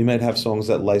gratis. We might have songs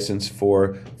that license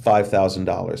for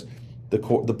 $5,000.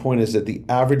 The point is that the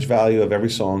average value of every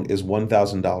song is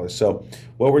 $1,000. So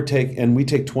what we take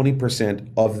 20%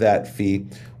 of that fee.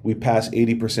 We pass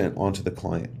 80% onto the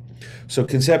client. So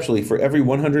conceptually, for every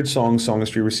 100 songs,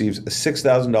 Songistry receives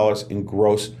 $6,000 in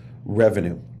gross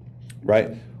revenue,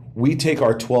 right? We take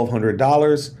our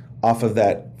 $1,200 off of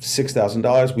that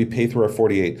 $6,000, we pay through our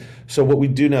 48. So what we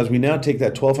do now is we now take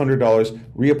that $1,200,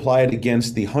 reapply it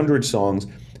against the 100 songs,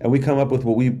 and we come up with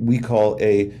what we call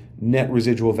a net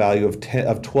residual value of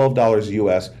 $12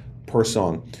 US per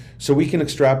song. So we can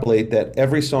extrapolate that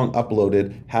every song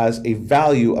uploaded has a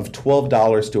value of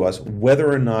 $12 to us,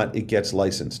 whether or not it gets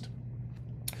licensed.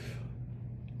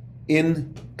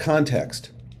 In context,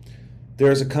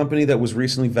 there's a company that was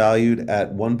recently valued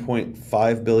at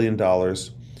 $1.5 billion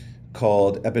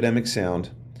called Epidemic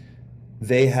Sound.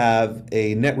 They have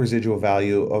a net residual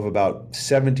value of about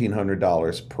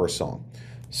 $1,700 per song.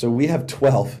 So we have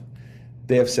 12.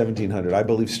 They have 1,700. I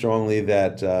believe strongly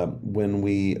that when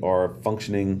we are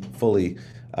functioning fully,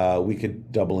 we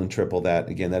could double and triple that.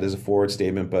 Again, that is a forward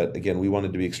statement, but again, we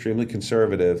wanted to be extremely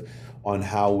conservative on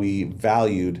how we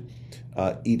valued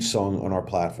each song on our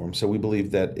platform. So we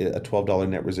believe that a $12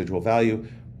 net residual value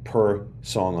per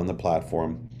song on the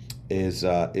platform is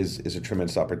a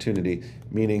tremendous opportunity,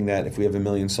 meaning that if we have 1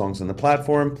 million songs on the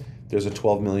platform, there's a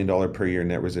 $12 million per year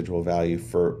net residual value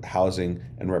for housing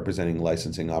and representing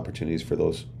licensing opportunities for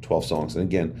those 12 songs. And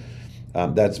again,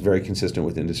 that's very consistent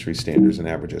with industry standards and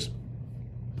averages.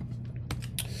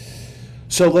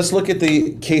 So let's look at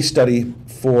the case study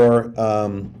for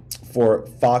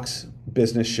Fox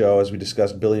Business Show, as we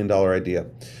discussed, $1 billion idea.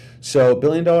 So $1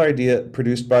 billion idea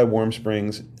produced by Warm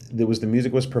Springs. The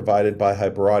music was provided by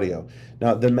hypRAUDIO.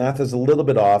 Now, the math is a little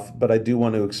bit off, but I do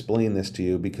want to explain this to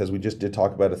you because we just did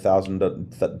talk about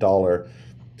 $1,000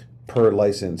 per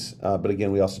license. But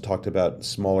again, we also talked about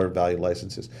smaller value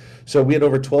licenses. So we had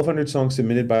over 1,200 songs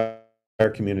submitted by our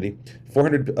community.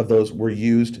 400 of those were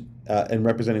used and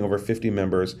representing over 50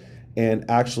 members. And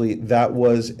actually, that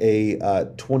was a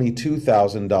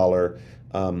 $22,000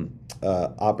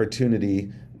 opportunity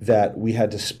that we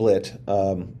had to split.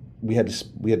 We had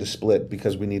to split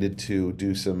because we needed to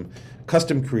do some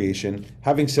custom creation.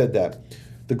 Having said that,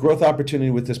 the growth opportunity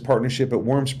with this partnership at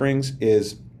Warm Springs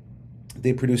is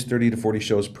they produce 30 to 40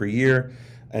 shows per year,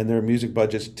 and their music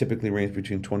budgets typically range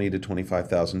between $20,000 to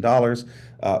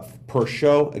 $25,000 per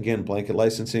show. Again, blanket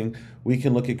licensing. We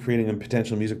can look at creating a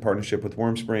potential music partnership with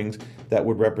Warm Springs that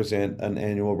would represent an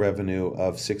annual revenue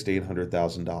of $600,000 to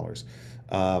 $800,000.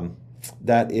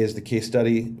 That is the case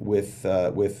study with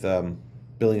 $1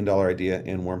 billion idea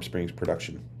and Warm Springs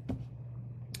production.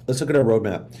 Let's look at our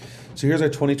roadmap. So here's our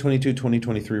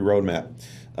 2022-2023 roadmap.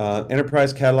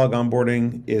 Enterprise catalog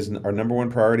onboarding is our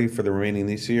 #1 priority for the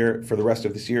rest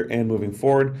of this year and moving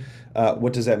forward.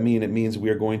 What does that mean? It means we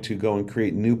are going to go and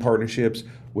create new partnerships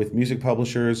with music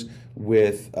publishers,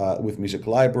 with music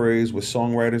libraries, with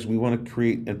songwriters. We want to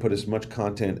create and put as much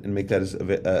content and make that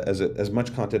as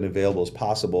much content available as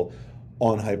possible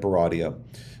on hypRAUDIO.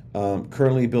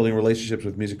 Currently building relationships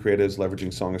with music creatives,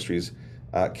 leveraging Songistry's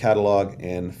catalog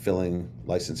and filling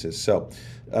licenses. So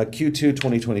Q2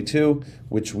 2022,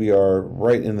 which we are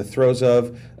right in the throes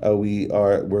of,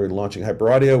 we're launching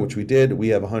hypRAUDIO, which we did. We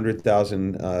have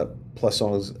 100,000 plus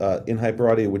songs in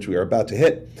hypRAUDIO, which we are about to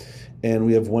hit, and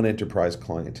we have 1 enterprise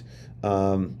client.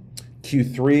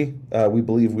 Q3, we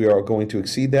believe we are going to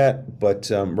exceed that, but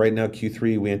right now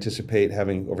Q3 we anticipate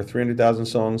having over 300,000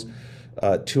 songs,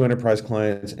 2 enterprise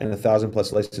clients, and 1,000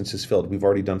 plus licenses filled. We've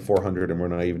already done 400, and we're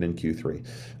not even in Q3.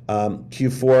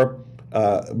 Q4,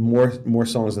 more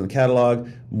songs in the catalog,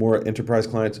 more enterprise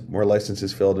clients, more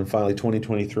licenses filled, and finally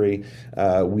 2023,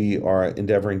 we are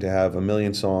endeavoring to have 1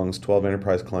 million songs, 12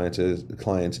 enterprise clients,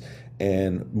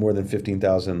 and more than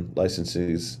 15,000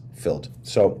 licenses filled.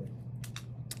 So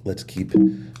let's keep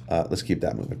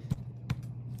that moving.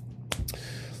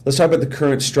 Let's talk about the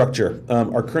current structure.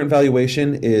 Our current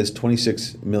valuation is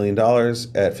 $26 million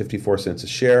at 54 cents a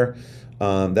share.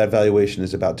 That valuation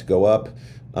is about to go up.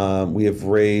 We have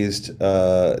raised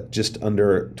just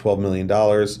under $12 million,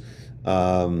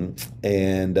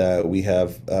 and we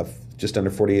have just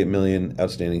under 48 million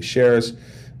outstanding shares.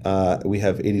 We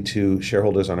have 82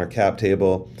 shareholders on our cap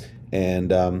table,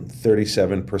 and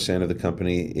 37% of the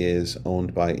company is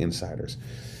owned by insiders.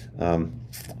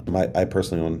 I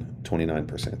personally own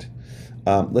 29%.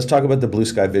 Let's talk about the blue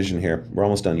sky vision here. We're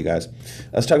almost done, you guys.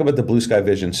 Let's talk about the blue sky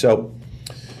vision. So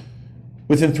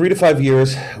within 3 to 5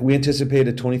 years, we anticipate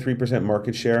a 23%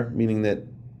 market share, meaning that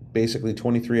basically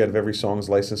 23 out of every songs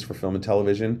licensed for film and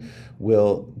television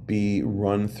will be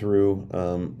run through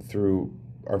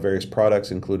our various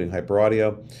products, including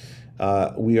hypRAUDIO.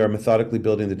 We are methodically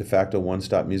building the de facto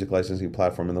one-stop music licensing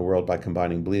platform in the world by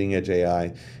combining bleeding-edge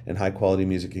AI and high-quality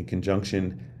music in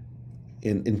conjunction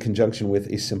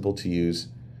with a simple-to-use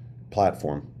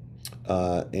platform.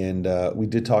 We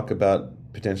did talk about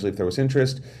potentially if there was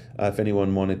interest, if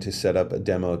anyone wanted to set up a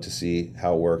demo to see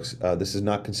how it works. This is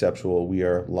not conceptual. We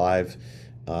are live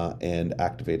and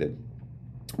activated.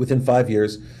 Within 5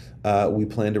 years, we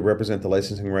plan to represent the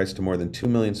licensing rights to more than 2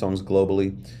 million songs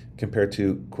globally, compared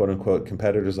to quote-unquote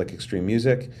competitors like Extreme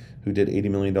Music, who did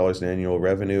 $80 million in annual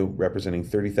revenue, representing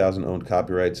 30,000 owned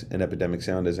copyrights, and Epidemic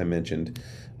Sound, as I mentioned,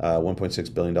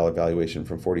 $1.6 billion valuation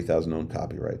from 40,000 owned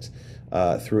copyrights.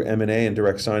 Through M&A and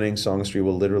direct signing, Songistry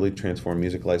will literally transform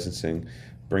music licensing,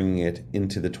 bringing it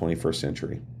into the 21st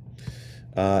century.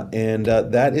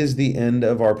 That is the end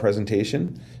of our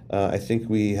presentation. I think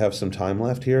we have some time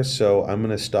left here, so I'm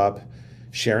going to stop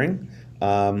sharing.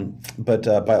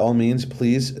 But by all means,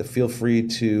 please feel free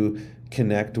to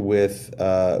connect with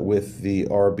the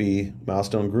RB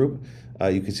Milestone Group.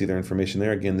 You can see their information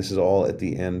there. Again, this is all at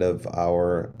the end of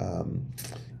our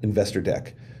investor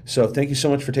deck. So thank you so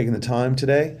much for taking the time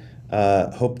today.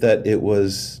 Hope that it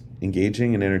was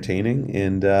engaging and entertaining.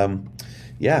 And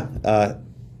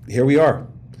here we are.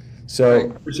 So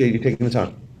appreciate you taking the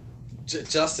time.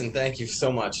 Justin, thank you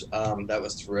so much. That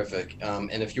was terrific.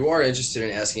 And if you are interested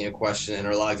in asking a question and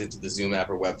are logged into the Zoom app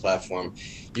or web platform,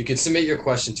 you can submit your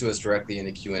question to us directly in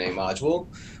the Q&A module.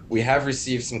 We have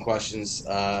received some questions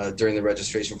during the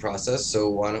registration process, so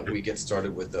why don't we get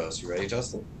started with those? You ready,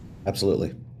 Justin?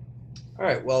 Absolutely. All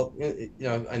right. Well,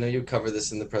 I know you covered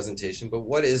this in the presentation, but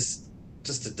what is,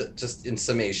 just in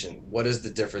summation, what is the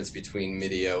difference between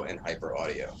MDIIO and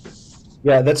hypRAUDIO?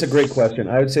 Yeah, that's a great question.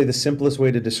 I would say the simplest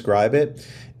way to describe it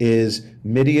is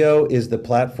MDIIO is the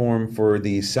platform for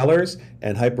the sellers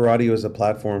and hypRAUDIO is the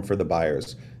platform for the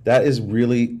buyers. That is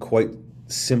really quite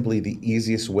simply the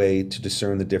easiest way to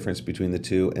discern the difference between the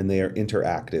two, and they are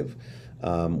interactive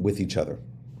with each other.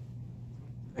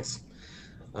 Thanks.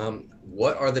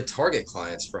 What are the target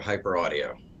clients for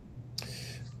hypRAUDIO?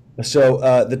 So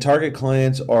the target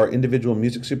clients are individual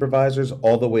music supervisors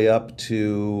all the way up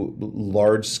to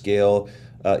large scale,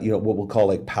 what we'll call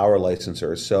like power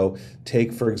licensors. So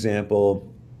take, for example,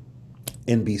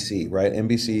 NBC, right?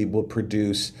 NBC will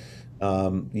produce,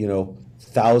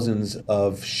 thousands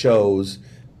of shows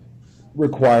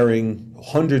requiring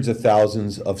hundreds of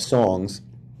thousands of songs.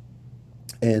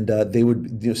 And they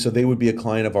would be a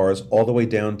client of ours all the way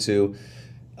down to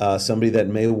somebody that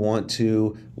may want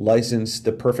to license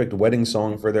the perfect wedding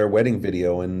song for their wedding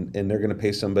video, and they're going to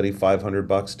pay somebody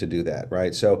 $500 to do that,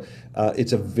 right? So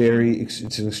it's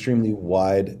an extremely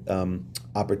wide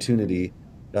opportunity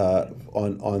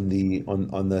on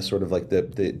the sort of like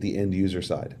the end user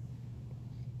side.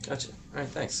 Gotcha. All right,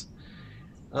 thanks.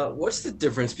 What's the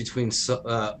difference between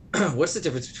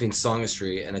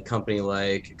Songistry and a company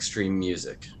like Extreme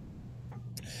Music?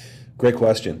 Great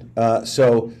question.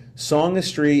 So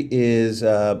Songistry is,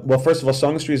 first of all,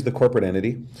 Songistry is the corporate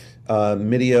entity.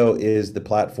 MDIIO is the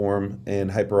platform,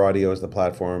 and hypRAUDIO is the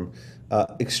platform.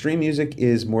 Extreme Music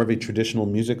is more of a traditional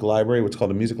music library, what's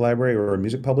called a music library or a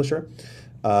music publisher.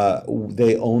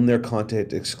 They own their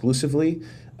content exclusively.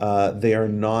 They are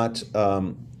not.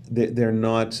 They're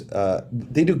not.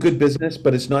 They do good business,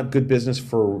 but it's not good business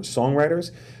for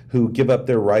songwriters who give up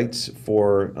their rights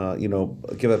for,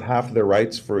 give up half of their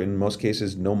rights for, in most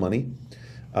cases, no money.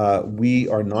 We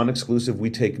are non-exclusive. We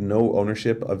take no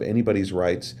ownership of anybody's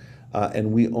rights,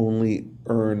 and we only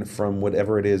earn from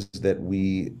whatever it is that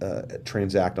we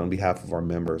transact on behalf of our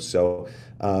members. So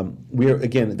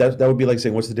that would be like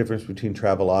saying, what's the difference between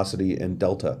Travelocity and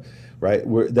Delta, right?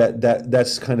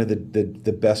 That's kind of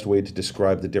the best way to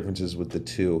describe the differences with the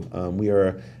two. We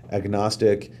are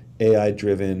agnostic,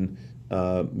 AI-driven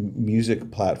music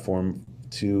platform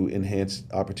to enhance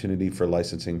opportunity for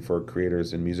licensing for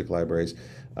creators and music libraries.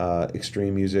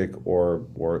 Extreme Music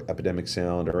or Epidemic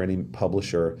Sound or any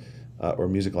publisher or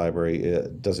music library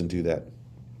doesn't do that.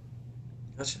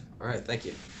 Gotcha. All right, thank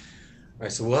you. All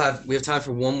right, so we have time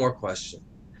for one more question.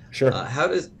 Sure. How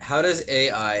does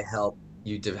AI help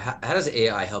how does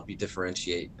AI help you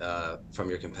differentiate from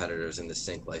your competitors in the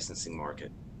sync licensing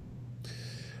market?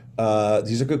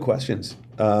 These are good questions.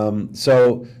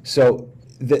 So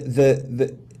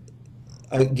the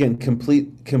again,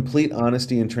 complete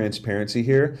honesty and transparency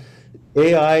here.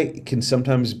 AI can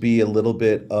sometimes be a little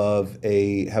bit of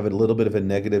a have a little bit of a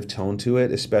negative tone to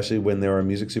it, especially when there are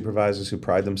music supervisors who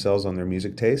pride themselves on their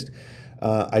music taste.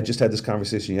 I just had this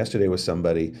conversation yesterday with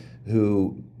somebody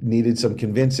who needed some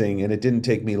convincing, and it didn't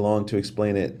take me long to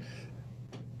explain it.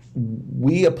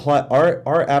 We apply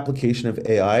our application of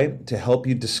AI to help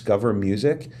you discover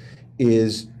music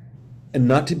is, and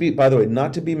not to be, by the way,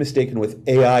 not to be mistaken with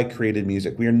AI created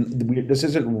music. This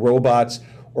isn't robots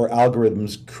or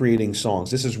algorithms creating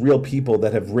songs. This is real people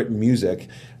that have written music,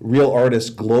 real artists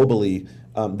globally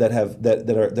that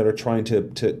are trying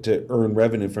to earn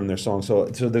revenue from their songs. So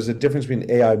there's a difference between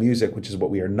AI music, which is what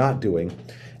we are not doing,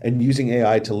 and using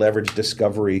AI to leverage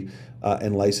discovery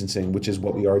and licensing, which is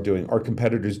what we are doing. Our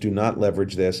competitors do not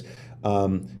leverage this.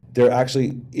 There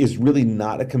actually is really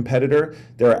not a competitor.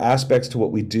 There are aspects to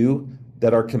what we do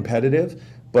that are competitive,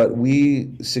 but we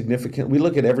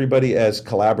look at everybody as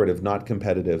collaborative, not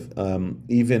competitive.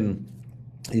 Even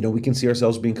we can see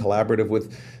ourselves being collaborative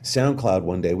with SoundCloud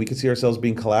one day. We could see ourselves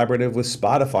being collaborative with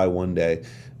Spotify one day.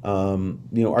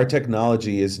 Our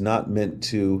technology is not meant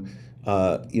to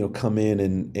come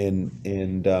in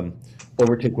and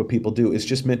overtake what people do. It's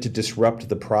just meant to disrupt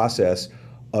the process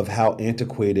of how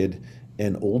antiquated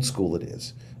and old school it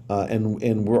is.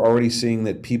 And we're already seeing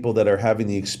that people that are having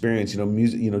the experience,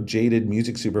 jaded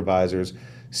music supervisors,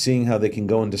 seeing how they can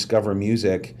go and discover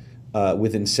music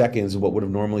within seconds of what would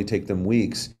have normally taken them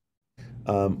weeks.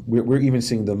 We're even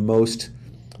seeing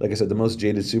like I said, the most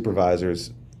jaded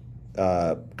supervisors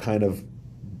kind of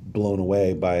blown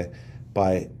away by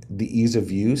the ease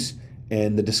of use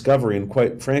and the discovery. And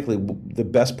quite frankly, the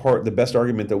best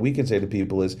argument that we can say to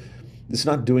people is, it's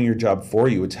not doing your job for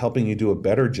you. It's helping you do a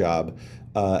better job.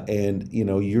 And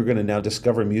you're going to now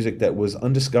discover music that was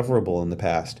undiscoverable in the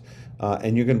past,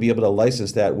 and you're going to be able to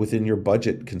license that within your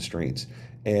budget constraints.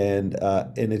 And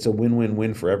it's a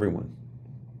win-win-win for everyone.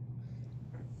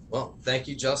 Well, thank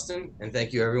you, Justin, and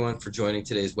thank you everyone for joining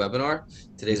today's webinar.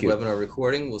 Thank Today's you. webinar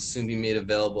recording will soon be made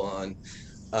available on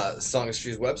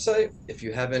Songistry's website. If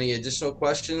you have any additional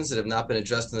questions that have not been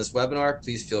addressed in this webinar,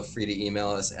 please feel free to email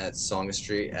us at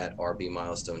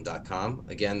songistry@rbmilestone.com.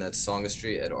 Again, that's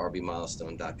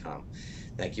songistry@rbmilestone.com.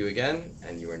 Thank you again,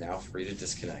 and you are now free to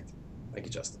disconnect. Thank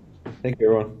you, Justin. Thank you,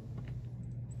 everyone.